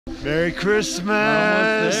Merry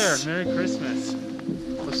Christmas! Almost there. Merry Christmas.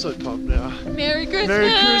 I'm so pumped now. Merry Christmas!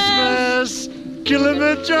 Merry Christmas!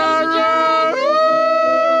 Kilimanjaro!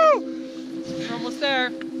 We're almost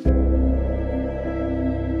there.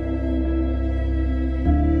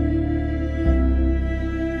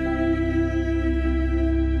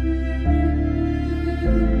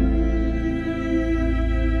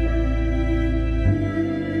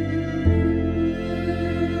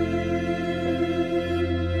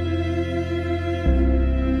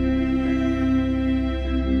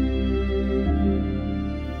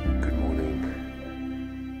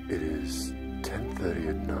 It is 10:30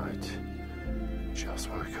 at night. Just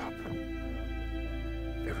woke up.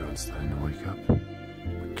 Everyone's starting to wake up.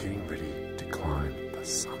 We're getting ready to climb the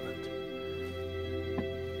summit.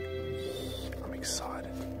 I'm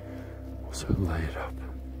excited. Also layered up.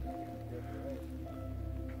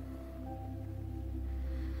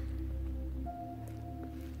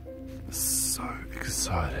 So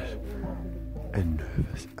excited and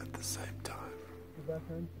nervous at the same time.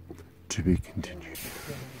 To be continued.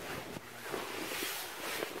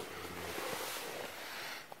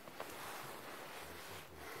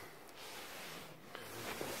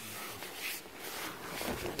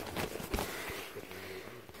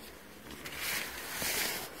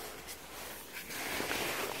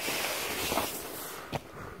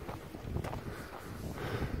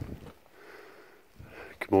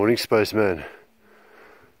 Good morning, spaceman.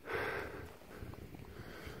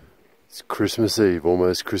 It's Christmas Eve,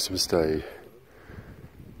 almost Christmas Day.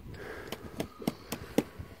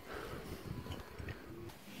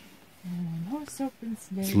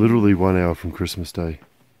 It's literally 1 hour from Christmas Day.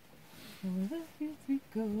 Is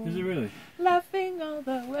it really? Laughing all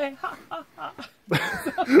the way, ha ha ha.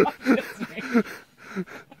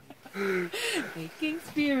 Making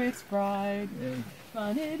spirits bright.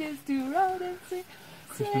 Fun it is to ride and sing.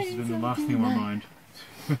 Christmas has been the last thing on my mind.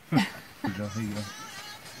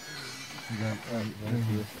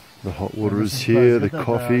 The hot water is here, the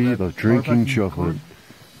coffee, the drinking chocolate.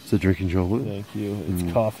 Is it drinking chocolate? Thank you. It's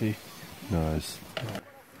coffee. Nice.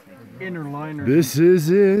 Inner liner. This is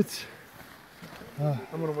it. I'm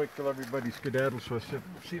gonna wait till everybody skedaddles so I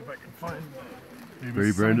see if I can find. Where are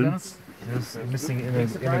you, Brandon? There's missing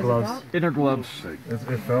inner gloves. Inner gloves.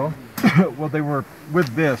 It fell. Well, they were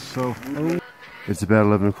with this, so. It's about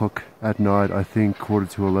 11 o'clock at night, I think,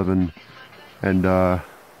 11:15, and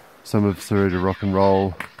some of us are ready to rock and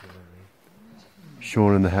roll.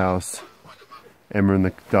 Sean in the house, Emma in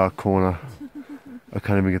the dark corner. I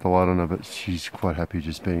can't even get the light on her, but she's quite happy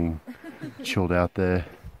just being chilled out there.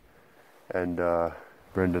 And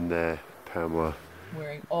Brendan there, Pamela.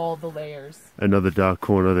 Wearing all the layers. Another dark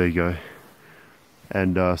corner, there you go.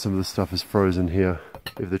 And some of the stuff is frozen here.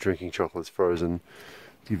 If the drinking chocolate's frozen,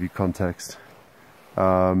 to give you context.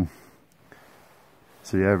 So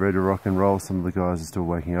yeah, ready to rock and roll. Some of the guys are still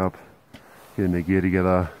waking up, getting their gear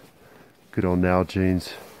together. Good old now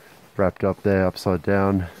jeans wrapped up there, upside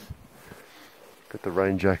down. Got the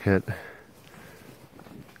rain jacket.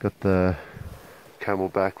 Got the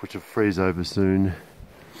Camelback, which will freeze over soon.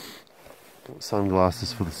 Got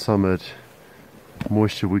sunglasses for the summit.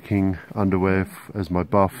 Moisture wicking underwear as my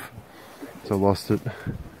buff, so I lost it.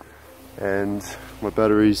 And my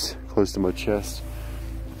battery's close to my chest,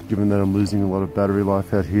 given that I'm losing a lot of battery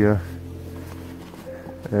life out here.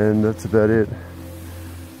 And that's about it.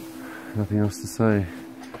 Nothing else to say.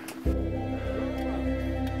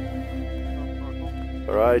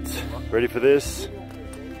 Alright, ready for this?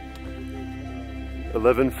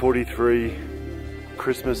 11:43,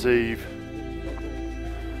 Christmas Eve.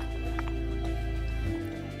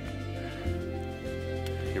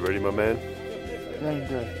 You ready, my man? Game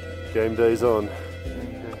day. Game day's on.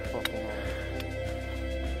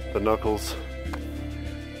 The Knuckles.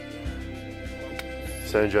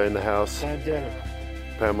 Sanjay in the house. Sanjay.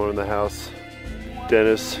 Pamela in the house.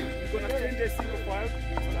 Dennis.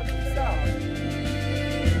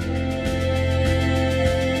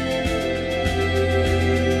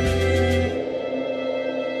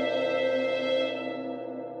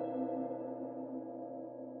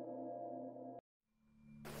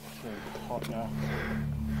 Hot now.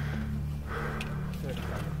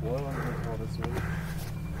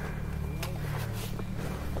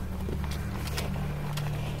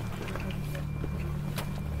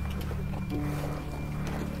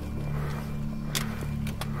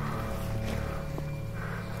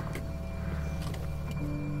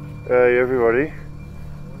 Hey everybody,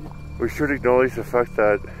 we should acknowledge the fact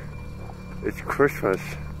that it's Christmas.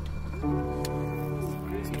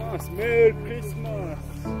 Christmas, Merry Christmas.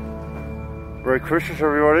 Merry Christmas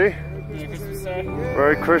everybody. Merry Christmas, sir.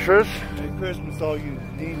 Merry Christmas. Merry Christmas, all you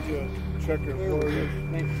ninja trekker warriors.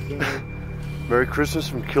 Merry Christmas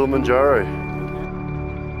from Kilimanjaro.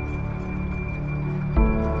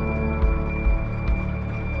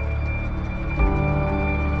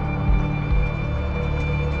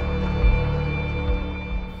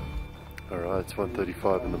 Alright, it's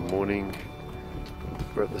 1:35 in the morning.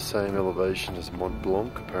 We're at the same elevation as Mont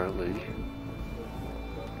Blanc, apparently.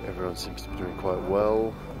 Everyone seems to be doing quite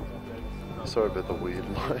well. Sorry about the weird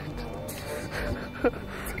light.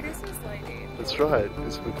 It's Christmas lighting. That's right,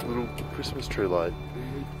 it's a little Christmas tree light.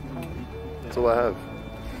 That's all I have.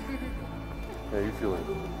 How are you feeling?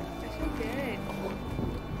 I feel good.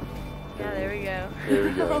 Yeah, there we go. There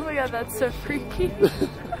we go. Oh my god, that's so freaky.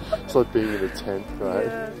 It's like being in a tent, right?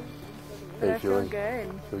 Yeah. How you I feel feeling? good.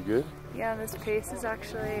 Feel good? Yeah, this pace is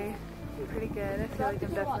actually pretty good. I feel like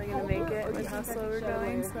I'm definitely gonna make it with how slow we're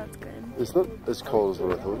going, so that's good. It's not as cold as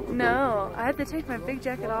what I thought it would be. No, I had to take my big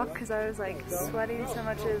jacket off because I was like sweating so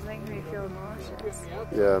much it was making me feel nauseous.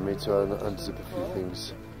 Yeah, me too. I unzip a few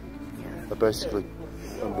things.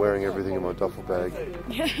 I'm wearing everything in my duffel bag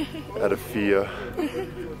out of fear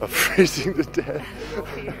of freezing to death.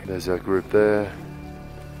 There's our group there,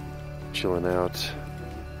 chilling out,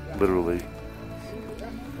 literally.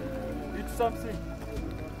 Eat something.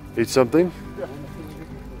 Eat something?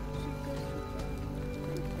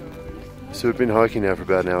 So we've been hiking now for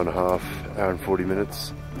about an hour and a half, hour and 40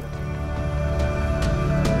 minutes.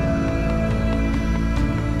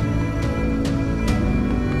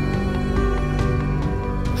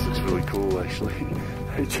 This looks really cool actually.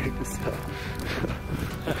 Hey, check this out.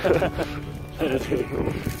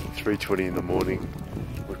 3:20 in the morning,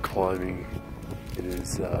 we're climbing. It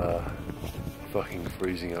is fucking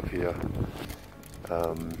freezing up here.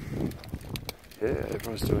 Yeah,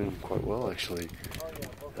 everyone's doing quite well actually.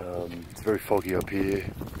 It's very foggy up here.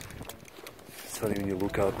 It's funny when you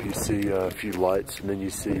look up, you see a few lights, and then you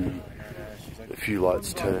see a few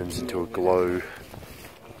lights turns into a glow.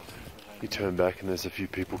 You turn back and there's a few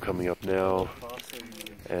people coming up now,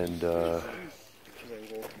 and you're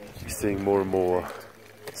seeing more and more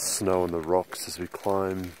snow on the rocks as we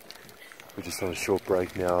climb. We're just on a short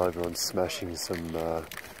break now. Everyone's smashing some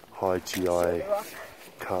high GI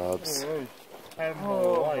carbs.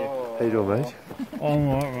 How you doing, mate? I'm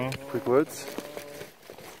alright, man. Quick words?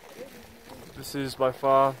 This is by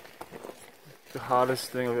far the hardest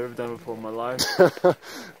thing I've ever done before in my life.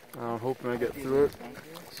 I'm hoping I get through it,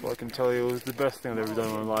 so I can tell you it was the best thing I've ever done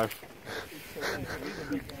in my life.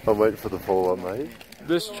 I'm waiting for the follow-up, mate.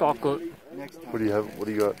 This chocolate, What do you have? What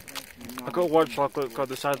do you got? I got white chocolate because I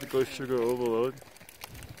decided to go sugar overload.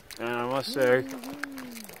 And I must say,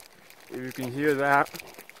 if you can hear that,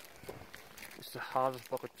 it's the hardest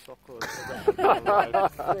bucket of chocolate I've ever had in my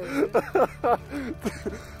life.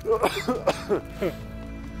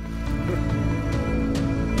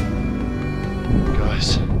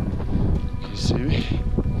 Guys, can you see me?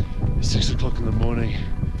 It's 6 o'clock in the morning.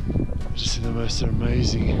 I've just seen the most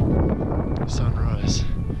amazing sunrise.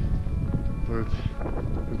 We're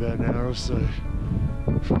about an hour or so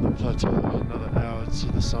from the plateau, another hour to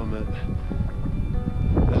the summit.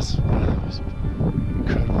 That's one of the most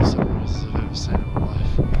incredible sunrises I've ever seen in my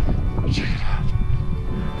life. Check it out.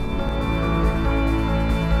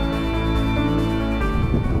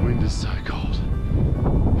 The wind is so cold.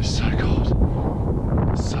 It's so cold.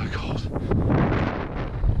 It's so cold.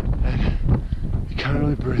 And you can't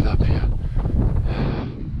really breathe up here.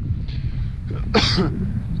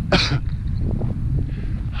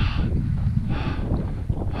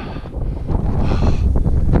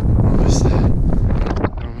 Almost there.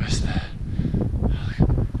 Almost there.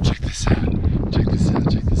 Check this out. Check this out.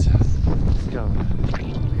 Check this out. Let's go.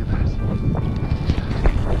 Look at that.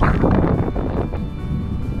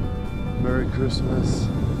 Merry Christmas.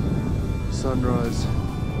 Sunrise.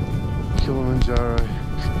 Kilimanjaro.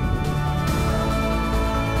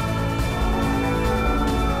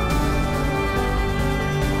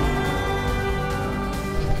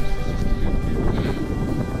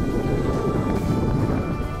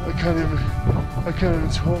 I can't even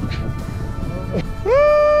talk.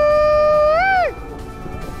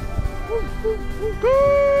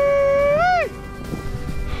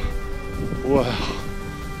 Wow.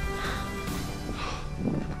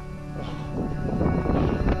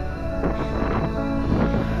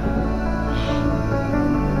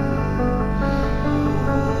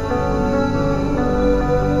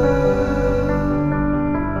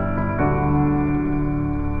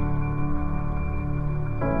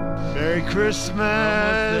 Merry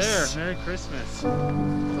Christmas! Merry Christmas!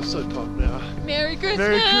 I'm so pumped now. Merry Christmas!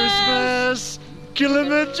 Merry Christmas!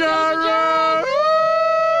 Kilimanjaro!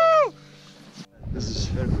 Woo!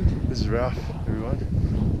 Ralph,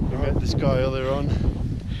 everyone. We met this guy earlier on.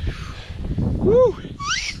 Woo!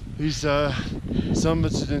 He's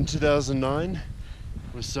summited in 2009.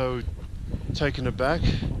 Was so taken aback.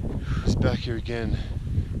 He's back here again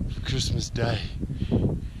for Christmas Day.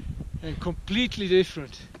 And completely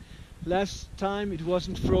different. Last time it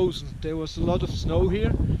wasn't frozen. There was a lot of snow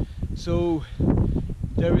here. So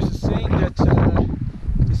there is a saying that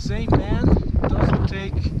the same man doesn't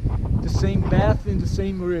take the same bath in the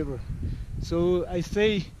same river. So I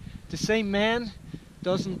say the same man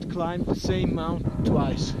doesn't climb the same mountain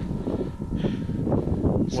twice.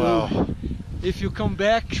 So Wow. if you come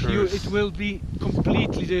back, it will be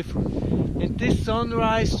completely different. And this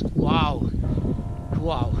sunrise, wow,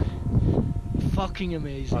 wow, fucking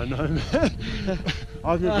amazing. I know, man.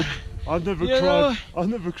 I've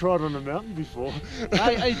never cried on a mountain before.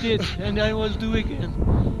 I did, and I will do again.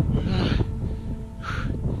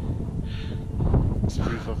 It's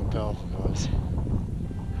pretty fucking powerful, guys.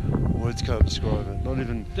 Words can't describe it. Not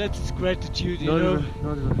even. That's gratitude, you Not know. even.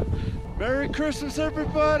 Not even. Merry Christmas,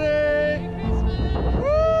 everybody!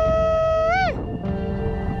 Woo!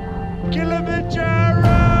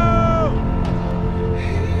 Kilimanjaro!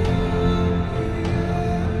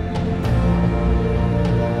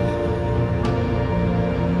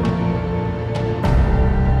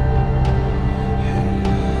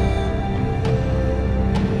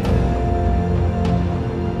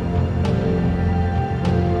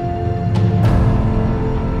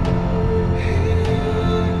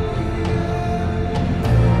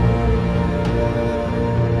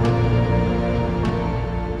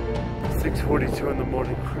 6:42 in the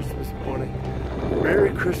morning, Christmas morning.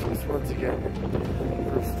 Merry Christmas once again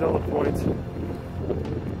from Stella Point,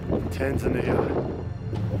 Tanzania.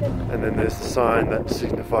 And then there's a sign that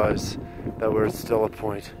signifies that we're at Stella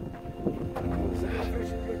Point.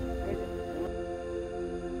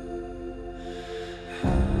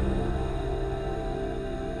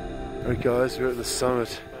 Alright guys, we're at the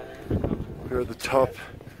summit. We're at the top,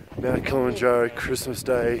 Mount Kilimanjaro, Christmas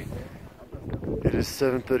Day. It is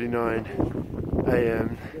 7:39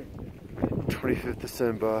 AM, 25th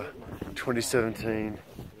December 2017.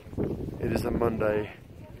 It is a Monday,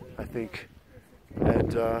 I think,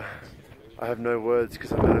 and I have no words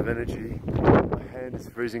because I'm out of energy. My hand is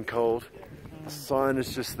freezing cold. The sign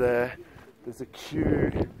is just there. There's a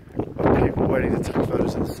queue of people waiting to take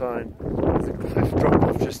photos of the sign. There's a cliff drop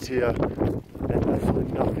off just here, and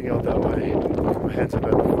absolutely nothing out that way. My hands are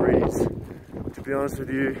about to freeze. To be honest with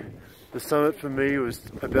you, the summit for me was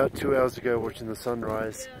about 2 hours ago watching the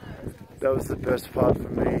sunrise. That was the best part for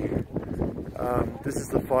me. This is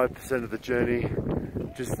the 5% of the journey,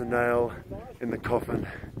 just the nail in the coffin,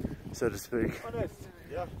 so to speak.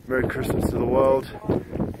 Merry Christmas to the world.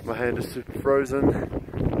 My hand is super frozen,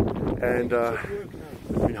 and I've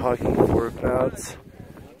been hiking for about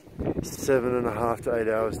 7.5 to 8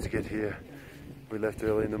 hours to get here. We left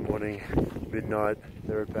early in the morning, midnight,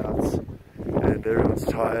 thereabouts, and everyone's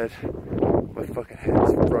tired. My fucking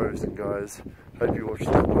hand's frozen, guys. Hope you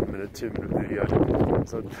watched that 1 minute, 2 minute video.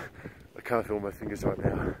 So I can't feel my fingers right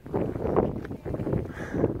now.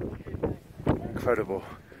 Incredible.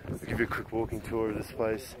 I'll give you a quick walking tour of this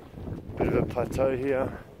place. Bit of a plateau here.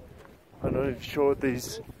 I'm not even sure what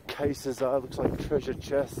these cases are. It looks like treasure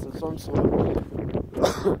chests of some sort.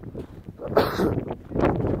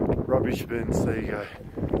 Rubbish bins, there you go.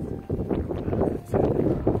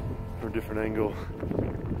 From a different angle.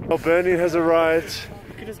 Bernie has arrived.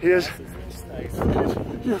 He has.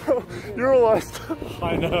 You're all iced.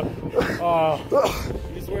 I know. Oh,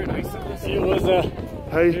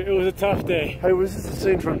 it was a tough day. Hey, was this a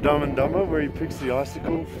scene from Dumb and Dumber where he picks the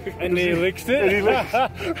icicle and he licks it? And he licks.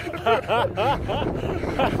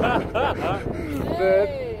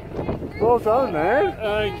 Well done, man.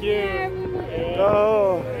 Thank you. Yeah.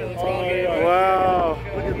 Oh, wow!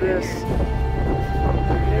 Look at this.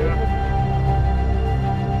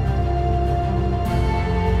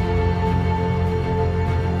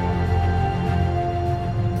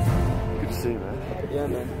 Yeah,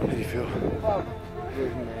 man. How do you feel?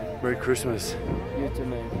 Good, man. Merry Christmas. You too,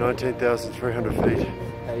 man. 19,300 feet.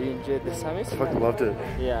 You enjoyed the summit? I fucking loved it.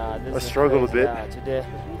 Yeah. I struggled a bit. Yeah, today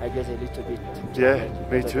I guess a little bit. Yeah,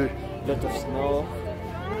 me too. Lot of snow.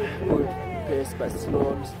 Good pace, but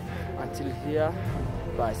slow until here.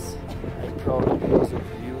 But I'm proud because of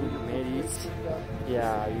you. You made it.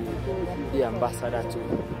 Yeah, you the ambassador to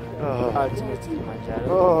Ultimate Kilimanjaro.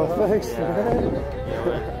 Oh, thanks, yeah. man. You're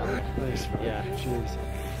welcome. Thanks, man. Yeah. Cheers.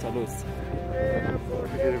 Salute.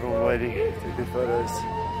 Look at everyone waiting to take their photos.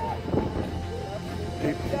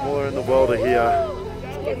 People all around the world are here.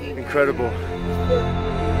 Incredible.